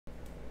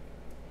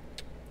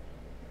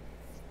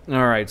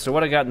Alright, so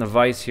what I got in the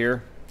vise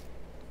here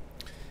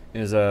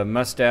is a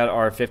Mustad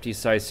R50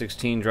 size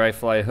 16 dry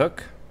fly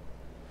hook,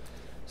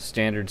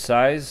 standard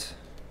size.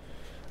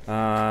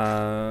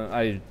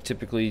 I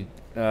typically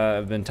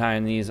have been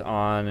tying these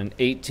on an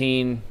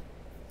 18,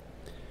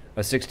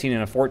 a 16,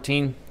 and a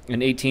 14.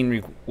 An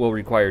 18 will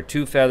require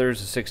 2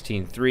 feathers, a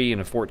 16 3,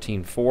 and a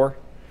 14 4.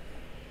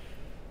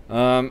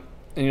 And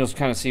you'll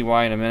kind of see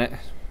why in a minute.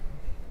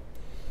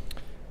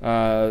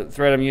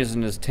 Thread I'm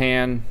using is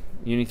tan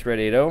Unithread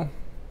 80.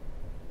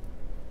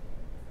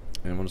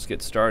 And we'll just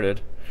get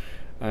started.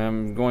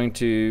 I'm going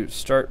to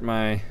start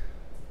my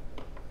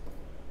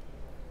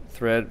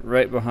thread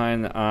right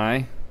behind the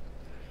eye.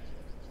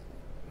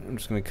 I'm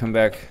just going to come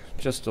back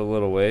just a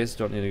little ways.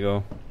 Don't need to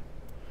go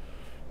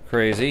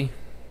crazy.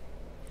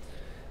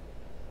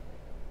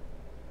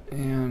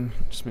 And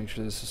just make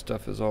sure this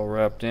stuff is all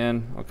wrapped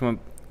in. I'll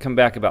come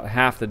back about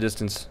half the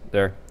distance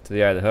there to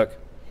the eye of the hook.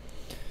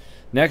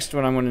 Next,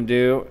 what I'm going to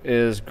do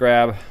is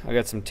grab, I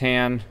got some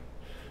tan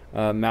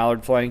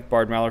mallard flank,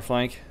 barred mallard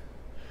flank.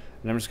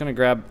 And I'm just going to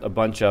grab a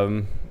bunch of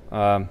them.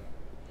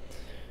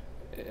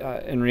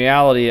 In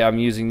reality, I'm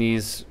using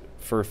these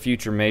for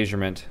future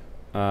measurement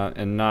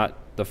and not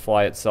the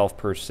fly itself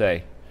per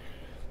se.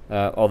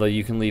 Although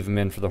you can leave them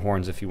in for the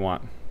horns if you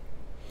want.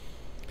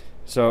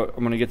 So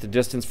I'm going to get the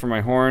distance for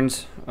my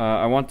horns.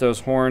 I want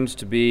those horns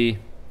to be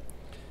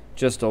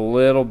just a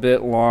little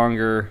bit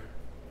longer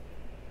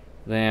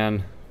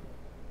than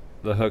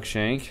the hook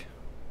shank.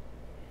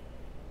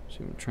 So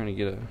I'm trying to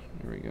get a,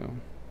 there we go.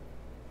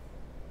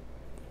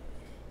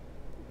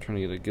 Trying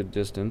to get a good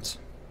distance.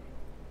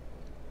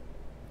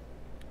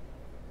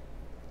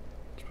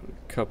 Let's put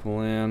a couple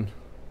in.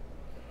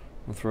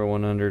 I'll throw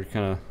one under to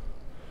kind of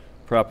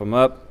prop them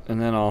up, and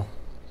then I'll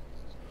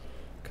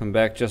come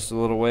back just a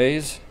little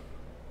ways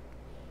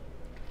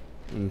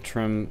and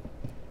trim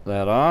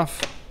that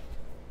off.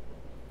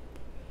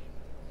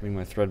 Bring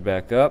my thread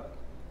back up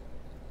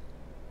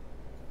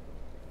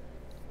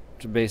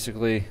to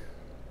basically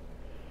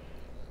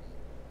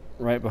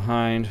right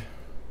behind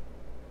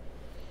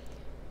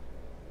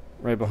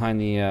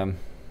the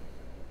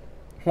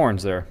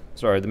horns there.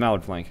 Sorry, the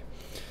mallard flank.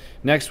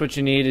 Next, what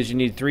you need is you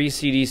need 3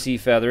 CDC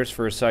feathers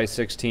for a size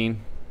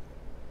 16.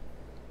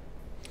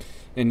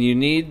 And you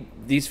need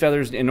these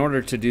feathers in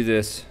order to do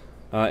this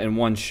in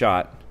one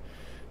shot.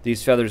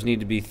 These feathers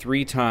need to be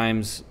 3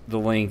 times the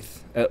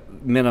length,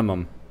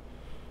 minimum,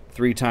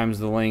 3 times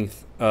the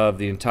length of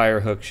the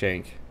entire hook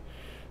shank.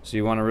 So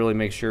you want to really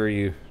make sure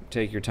you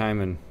take your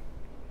time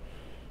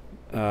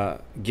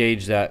and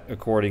gauge that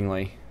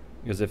accordingly.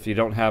 Because if you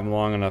don't have them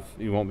long enough,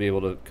 you won't be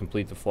able to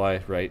complete the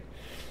fly right.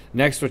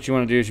 Next, what you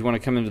want to do is you want to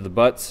come into the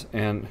butts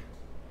and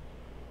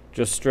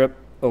just strip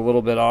a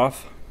little bit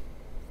off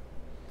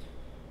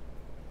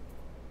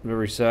of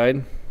every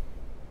side.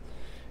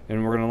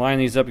 And we're going to line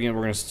these up again.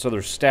 We're going to, so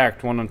they're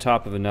stacked one on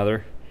top of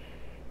another.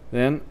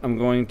 Then I'm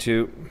going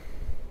to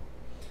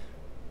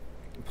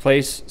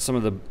place some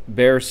of the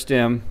bare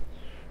stem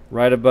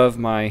right above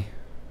my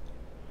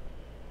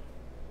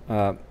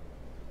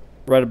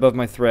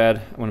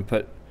thread. I'm going to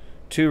put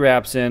 2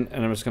 wraps in,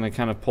 and I'm just going to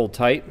kind of pull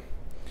tight.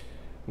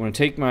 I'm going to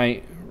take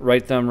my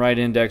right thumb, right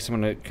index. I'm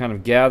going to kind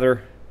of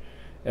gather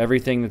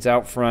everything that's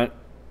out front.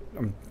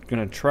 I'm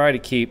going to try to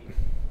keep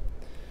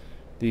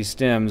these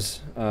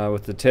stems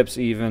with the tips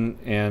even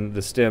and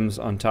the stems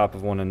on top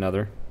of one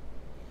another.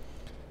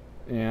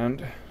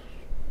 And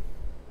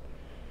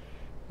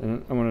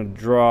I'm going to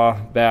draw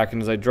back,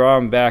 and as I draw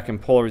them back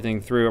and pull everything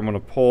through, I'm going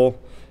to pull.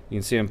 You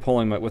can see I'm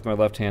pulling with my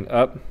left hand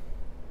up.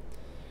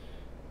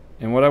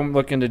 And what I'm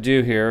looking to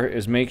do here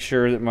is make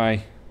sure that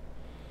my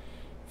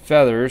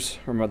feathers,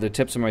 or the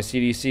tips of my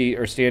CDC,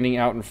 are standing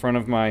out in front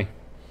of my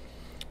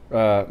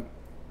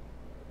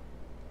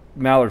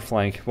mallard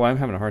flank. Well, I'm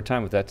having a hard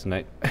time with that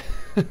tonight.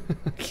 I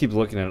keep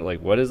looking at it like,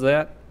 what is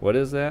that? What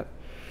is that?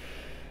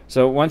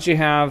 So once you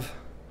have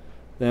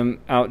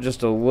them out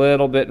just a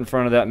little bit in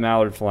front of that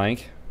mallard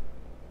flank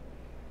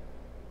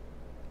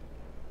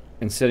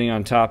and sitting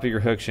on top of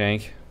your hook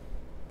shank,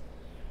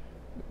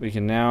 we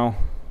can now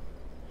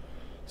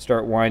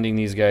start winding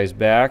these guys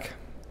back.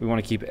 We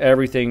want to keep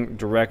everything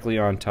directly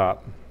on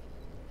top.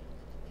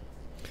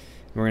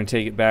 We're going to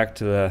take it back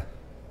to the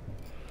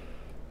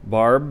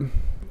barb.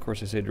 Of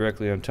course, I say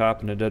directly on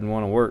top, and it doesn't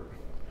want to work.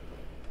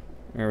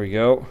 There we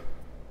go.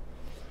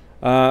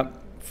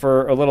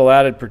 For a little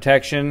added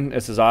protection,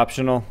 this is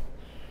optional,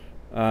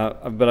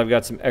 but I've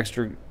got some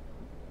extra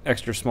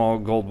small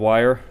gold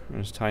wire. I'll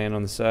just tie in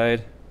on the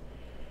side.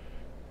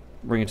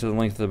 Bring it to the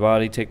length of the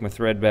body. Take my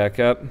thread back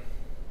up.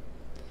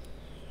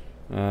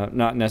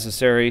 Not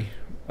necessary,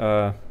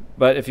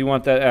 but if you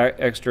want that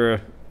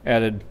extra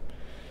added,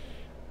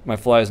 my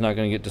fly is not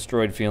going to get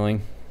destroyed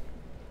feeling,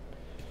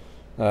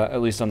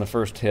 at least on the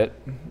first hit,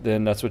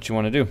 then that's what you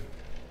want to do.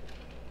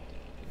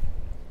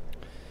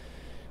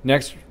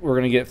 Next, we're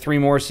going to get 3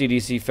 more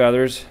CDC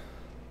feathers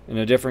in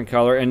a different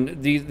color,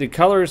 and the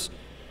colors,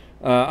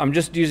 I'm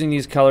just using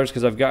these colors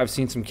because I've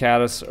seen some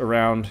caddis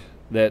around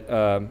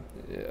that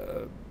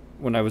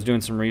when I was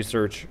doing some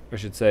research, I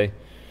should say.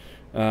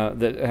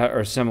 that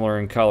are similar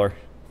in color.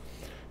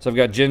 So I've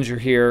got ginger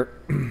here,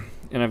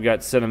 and I've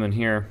got cinnamon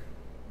here.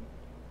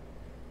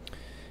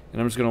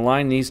 And I'm just going to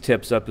line these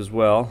tips up as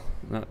well.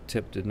 That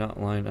tip did not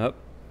line up.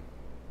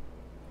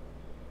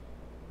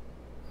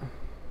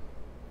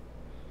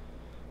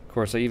 Of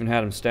course, I even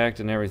had them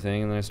stacked and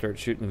everything, and then I start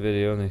shooting the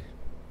video, and they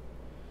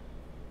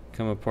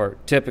come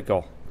apart.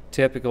 Typical.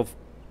 Typical.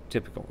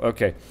 Typical.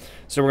 Okay,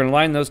 so we're going to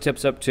line those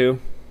tips up too.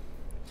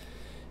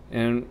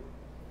 And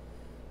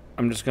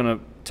I'm just going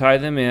to tie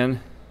them in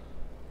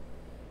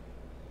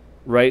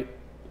right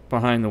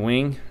behind the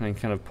wing. I can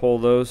kind of pull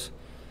those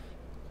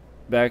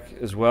back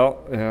as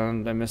well.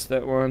 And I missed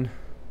that one.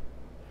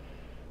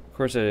 Of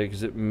course I did,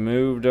 because it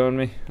moved on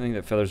me. I think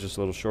that feather's just a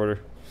little shorter.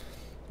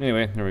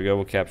 Anyway, there we go.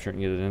 We'll capture it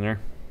and get it in there.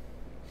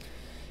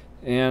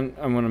 And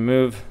I'm going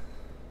to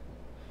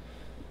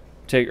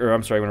I'm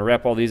going to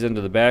wrap all these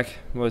into the back.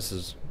 Well, this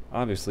is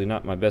obviously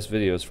not my best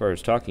video as far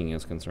as talking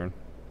is concerned.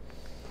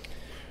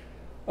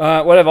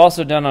 What I've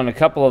also done on a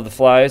couple of the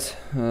flies,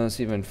 let's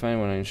see if I can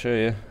find one I can show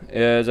you,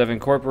 is I've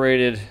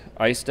incorporated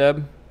ice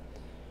dub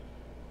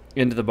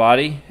into the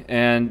body,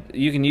 and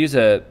you can use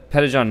a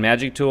Petagon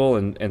magic tool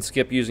and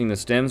skip using the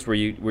stems where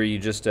you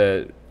just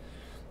well,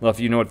 if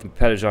you know what the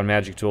Petagon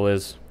magic tool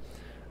is,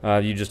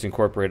 you just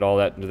incorporate all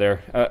that into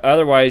there.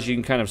 Otherwise, you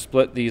can kind of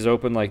split these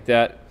open like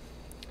that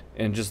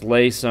and just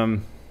lay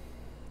some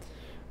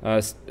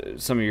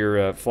of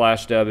your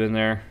flash dub in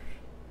there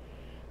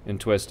and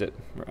twist it,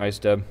 or ice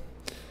dub.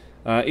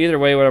 Either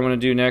way, what I'm going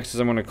to do next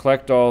is I'm going to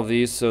collect all of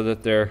these so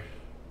that they're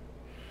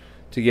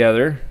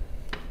together,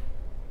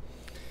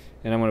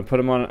 and I'm going to put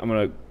them on. I'm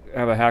going to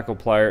have a hackle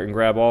plier and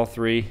grab all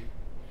three,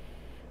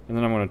 and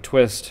then I'm going to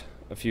twist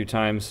a few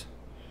times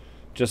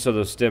just so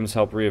those stems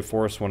help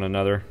reinforce one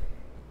another.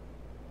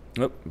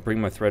 Oh,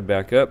 bring my thread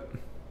back up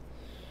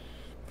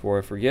before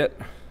I forget.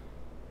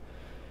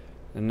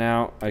 And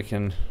now I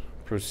can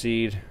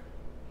proceed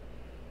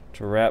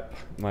to wrap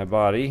my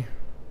body.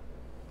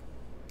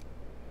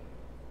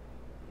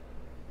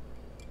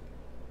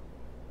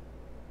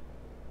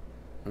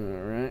 All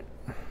right.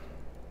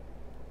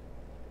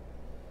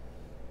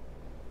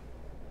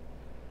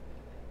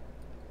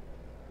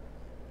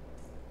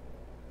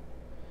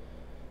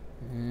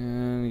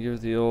 And give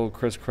it the old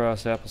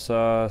crisscross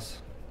applesauce.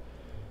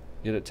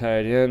 Get it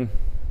tied in.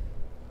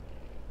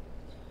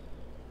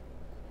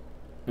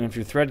 And if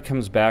your thread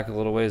comes back a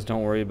little ways,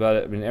 don't worry about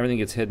it. I mean, everything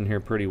gets hidden here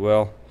pretty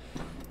well.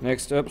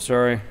 Next up,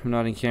 sorry, I'm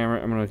not in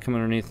camera. I'm going to come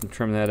underneath and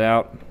trim that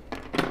out.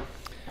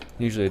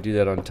 Usually I do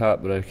that on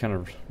top, but I kind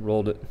of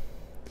rolled it.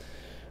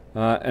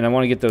 And I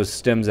want to get those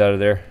stems out of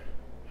there.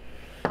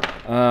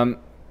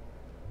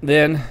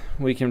 Then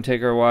we can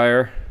take our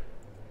wire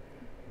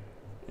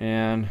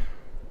and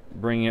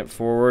bring it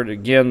forward.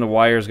 Again, the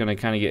wire is going to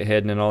kind of get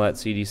hidden in all that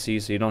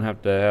CDC, so you don't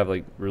have to have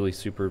like really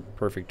super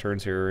perfect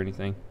turns here or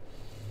anything.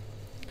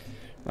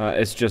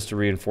 It's just to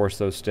reinforce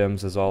those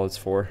stems is all it's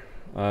for.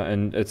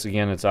 And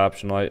it's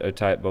optional. I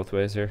tie it both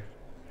ways here,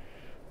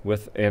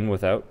 with and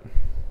without.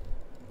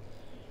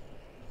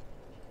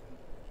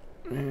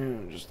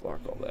 And just lock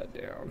all that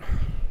down.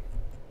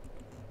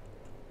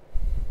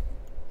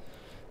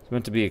 It's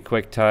meant to be a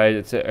quick tie.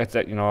 It's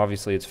you know,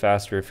 obviously it's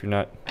faster if you're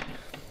not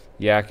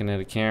yakking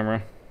at a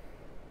camera.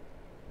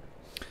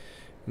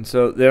 And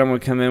so then I'm going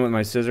to come in with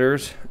my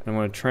scissors. I'm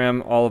going to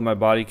trim all of my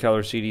body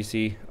color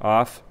CDC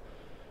off.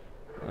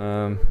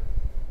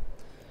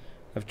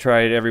 I've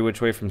tried every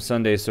which way from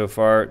Sunday so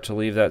far to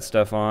leave that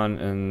stuff on,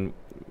 and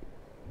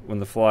when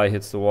the fly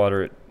hits the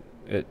water,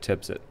 it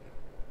tips it.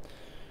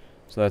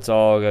 So that's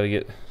all. Got to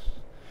get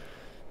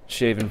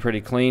shaven pretty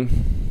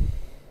clean.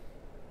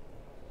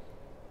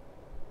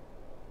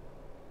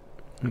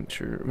 Make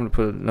sure I'm going to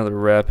put another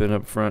wrap in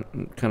up front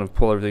and kind of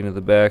pull everything to the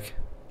back.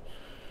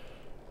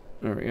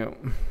 There we go.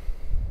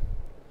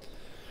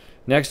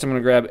 Next, I'm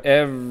going to grab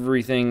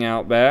everything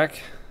out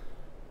back.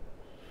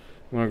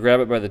 I'm going to grab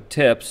it by the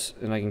tips,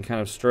 and I can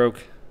kind of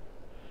stroke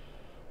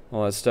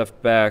all that stuff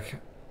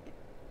back.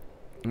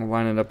 I'm going to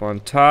line it up on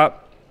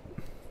top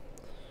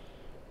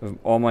of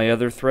all my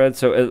other threads.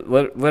 So it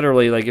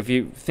literally, like if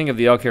you think of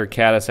the elk hair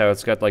caddis, how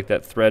it's got like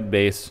that thread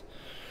base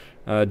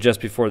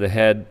just before the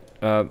head,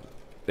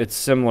 it's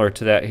similar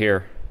to that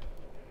here.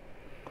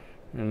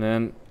 And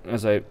then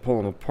as I pull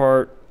them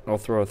apart, I'll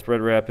throw a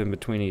thread wrap in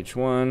between each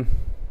one.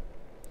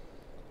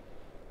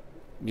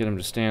 Get them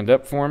to stand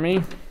up for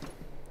me.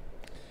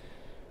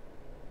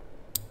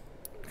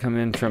 Come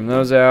in, trim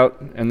those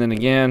out, and then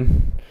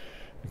again,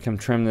 come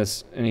trim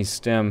any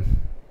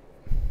stem.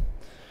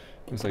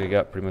 Looks like I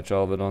got pretty much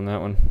all of it on that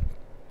one.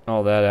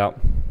 All that out.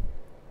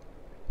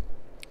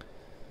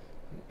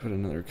 Put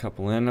another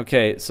couple in.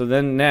 Okay, so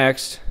then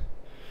next,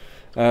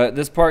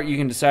 this part you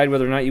can decide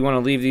whether or not you want to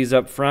leave these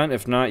up front.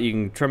 If not, you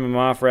can trim them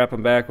off, wrap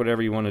them back,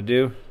 whatever you want to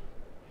do.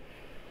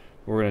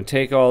 We're going to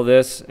take all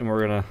this and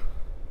we're going to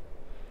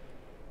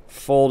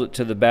fold it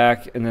to the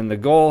back, and then the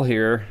goal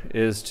here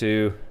is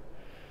to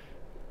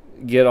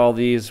get all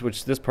these,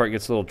 which this part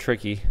gets a little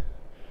tricky,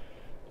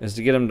 is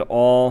to get them to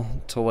all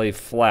lay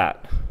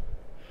flat.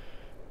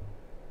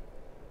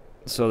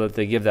 so that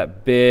they give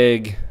that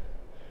big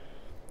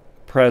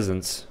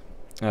presence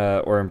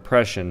or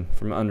impression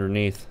from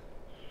underneath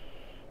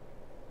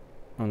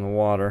on the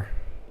water.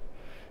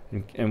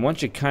 And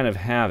once you kind of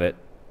have it,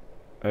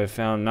 I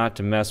found not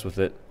to mess with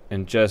it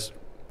and just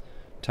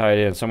tie it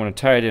in. So I'm going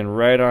to tie it in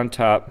right on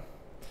top.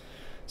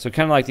 So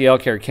kind of like the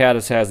elk hair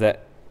caddis has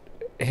that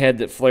head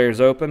that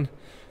flares open.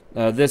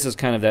 This is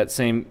kind of that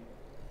same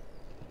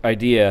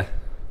idea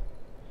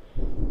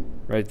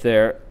right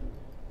there.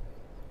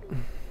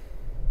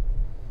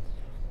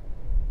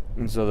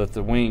 And so that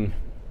the wing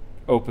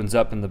opens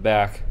up in the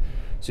back.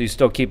 So you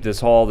still keep this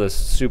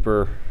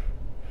super,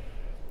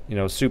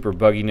 super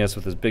bugginess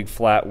with this big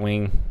flat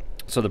wing.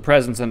 So the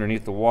presence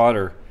underneath the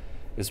water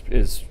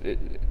is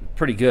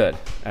pretty good,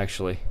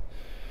 actually,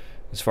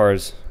 as far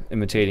as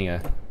imitating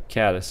a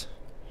caddis.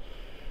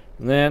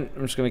 And then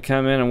I'm just going to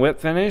come in and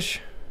whip finish.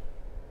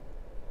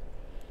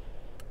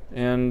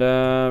 And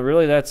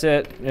really that's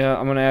it. Yeah,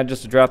 I'm going to add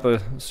just a drop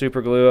of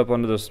super glue up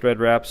onto those thread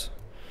wraps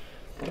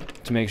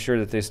to make sure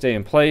that they stay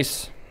in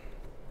place.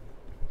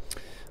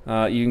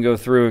 You can go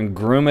through and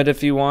groom it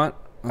if you want,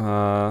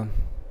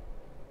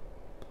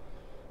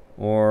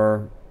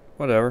 or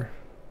whatever.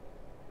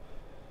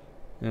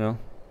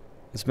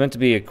 It's meant to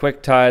be a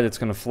quick tie that's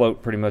going to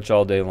float pretty much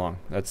all day long.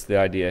 That's the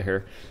idea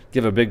here.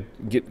 Give a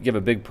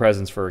big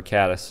presence for a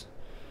caddis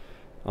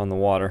on the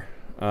water.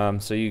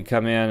 So you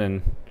come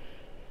in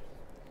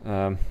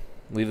and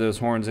leave those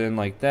horns in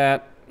like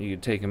that. You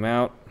can take them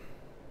out,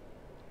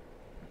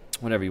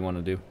 whatever you want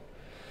to do.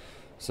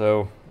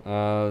 So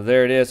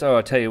there it is. Oh,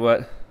 I'll tell you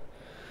what.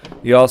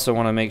 You also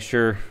want to make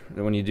sure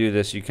that when you do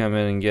this, you come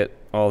in and get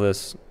all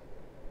this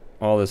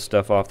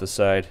stuff off the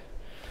side.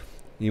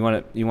 You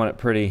want it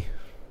pretty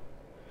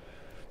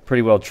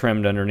well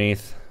trimmed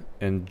underneath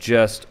and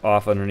just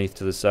off underneath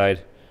to the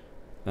side,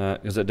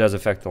 because it does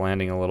affect the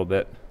landing a little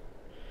bit,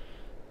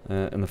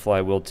 and the fly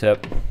will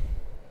tip.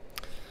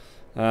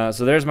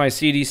 So there's my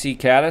CDC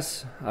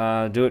Caddis.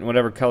 Do it in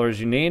whatever colors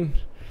you need. And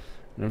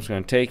I'm just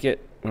going to take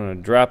it, I'm going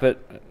to drop it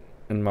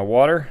in my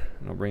water,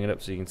 and I'll bring it up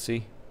so you can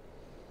see.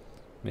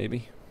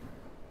 Maybe.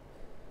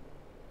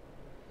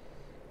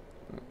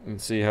 You can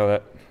see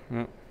how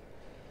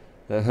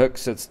that hook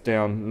sits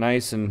down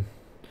nice and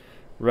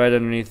right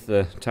underneath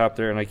the top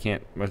there, and I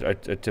can't.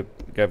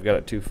 I've got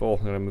it too full.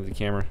 I'm gonna move the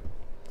camera.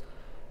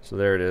 So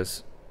there it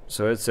is.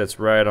 So it sits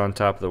right on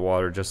top of the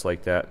water, just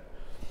like that.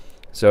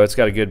 So it's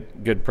got a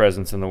good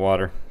presence in the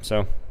water.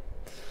 So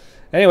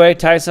anyway,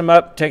 tie some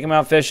up, take them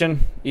out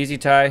fishing. Easy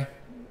tie.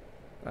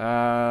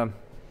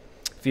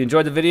 If you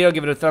enjoyed the video,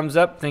 give it a thumbs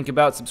up. Think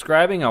about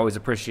subscribing. I always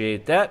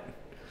appreciate that.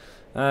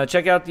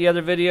 Check out the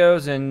other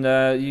videos, and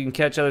you can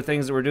catch other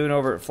things that we're doing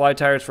over at Fly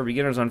Tires for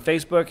Beginners on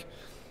Facebook.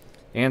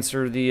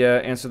 Answer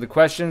the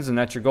questions, and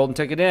that's your golden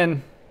ticket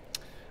in.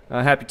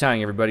 Happy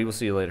tying, everybody. We'll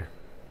see you later.